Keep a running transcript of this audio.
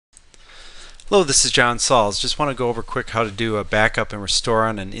Hello, this is John Sauls. Just want to go over quick how to do a backup and restore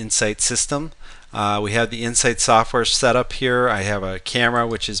on an InSight system. We have the InSight software set up here. I have a camera,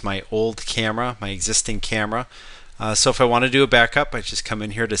 which is my old camera, my existing camera. So if I want to do a backup, I just come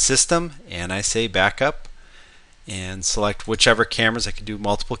in here to System and I say Backup and select whichever cameras. I can do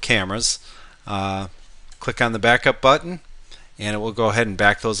multiple cameras. Click on the Backup button and it will go ahead and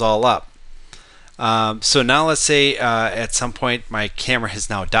back those all up. So now let's say at some point my camera has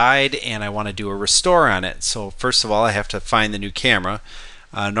now died and I want to do a restore on it. So first of all, I have to find the new camera.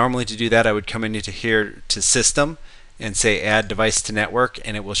 Normally to do that, I would come into here to System and say Add Device to Network,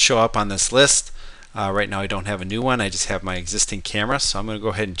 and it will show up on this list. Right now I don't have a new one, I just have my existing camera, so I'm going to go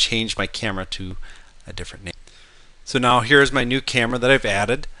ahead and change my camera to a different name. So now here's my new camera that I've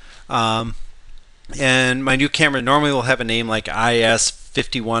added. And my new camera normally will have a name like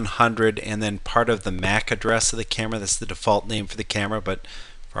IS5100 and then part of the MAC address of the camera. That's the default name for the camera, but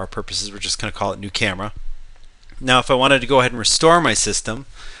for our purposes we're just going to call it new camera. Now if I wanted to go ahead and restore my system,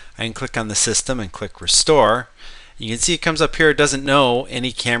 I can click on the system and click restore. You can see it comes up here, it doesn't know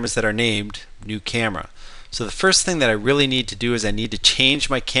any cameras that are named new camera. So the first thing that I really need to do is I need to change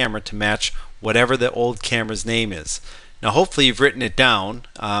my camera to match whatever the old camera's name is. Now hopefully you've written it down.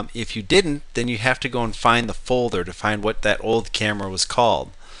 If you didn't, then you have to go and find the folder to find what that old camera was called.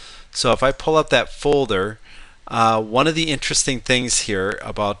 So if I pull up that folder, one of the interesting things here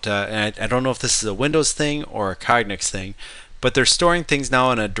about, and I don't know if this is a Windows thing or a Cognex thing, but they're storing things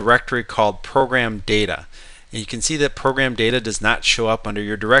now in a directory called Program Data. And you can see that Program Data does not show up under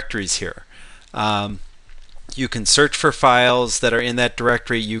your directories here. You can search for files that are in that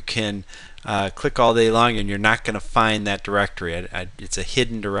directory. You can click all day long and you're not going to find that directory. It's a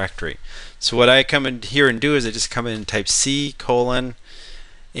hidden directory. So what I come in here and do is I just come in and type C:, and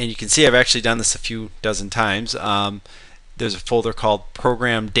you can see I've actually done this a few dozen times. There's a folder called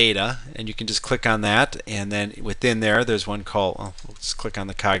Program Data, and you can just click on that, and then within there's one called, well, let's click on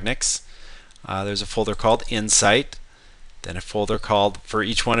the Cognex. There's a folder called InSight, then a folder called, for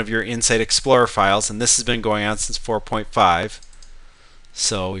each one of your InSight Explorer files, and this has been going on since 4.5.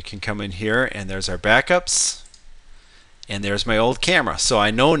 So we can come in here and there's our backups and there's my old camera. So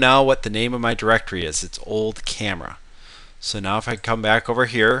I know now what the name of my directory is. It's old camera. So now if I come back over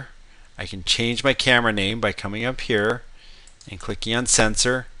here, I can change my camera name by coming up here and clicking on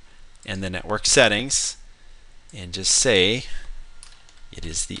sensor and the network settings and just say it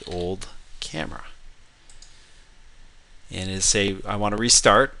is the old camera. And it say I want to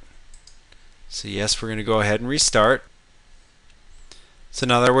restart. So yes, we're going to go ahead and restart. So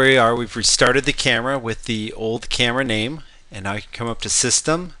now there we are, we've restarted the camera with the old camera name, and now I can come up to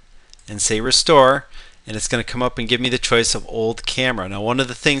System and say Restore, and it's going to come up and give me the choice of old camera. Now one of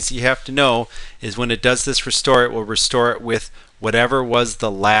the things that you have to know is when it does this restore, it will restore it with whatever was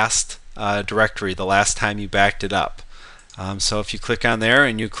the last directory, the last time you backed it up. So if you click on there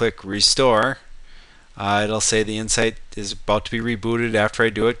and you click Restore, it'll say the InSight is about to be rebooted. After I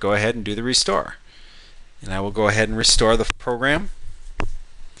do it, go ahead and do the restore. And I will go ahead and restore the program.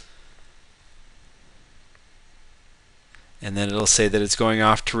 And then it'll say that it's going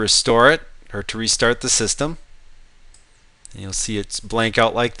off to restore it or to restart the system. And you'll see it's blank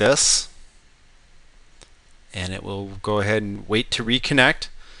out like this, and it will go ahead and wait to reconnect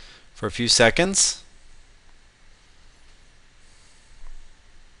for a few seconds.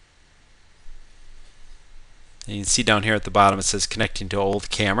 And you can see down here at the bottom it says connecting to old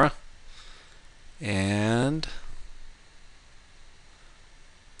camera, and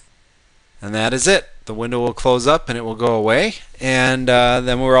that is it. The window will close up and it will go away, and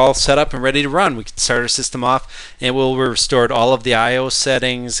then we're all set up and ready to run. We can start our system off, and it will restore all of the I/O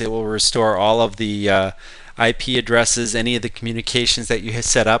settings. It will restore all of the IP addresses, any of the communications that you have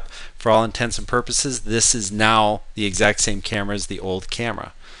set up. For all intents and purposes, this is now the exact same camera as the old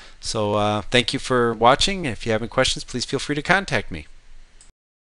camera. So thank you for watching. If you have any questions, please feel free to contact me.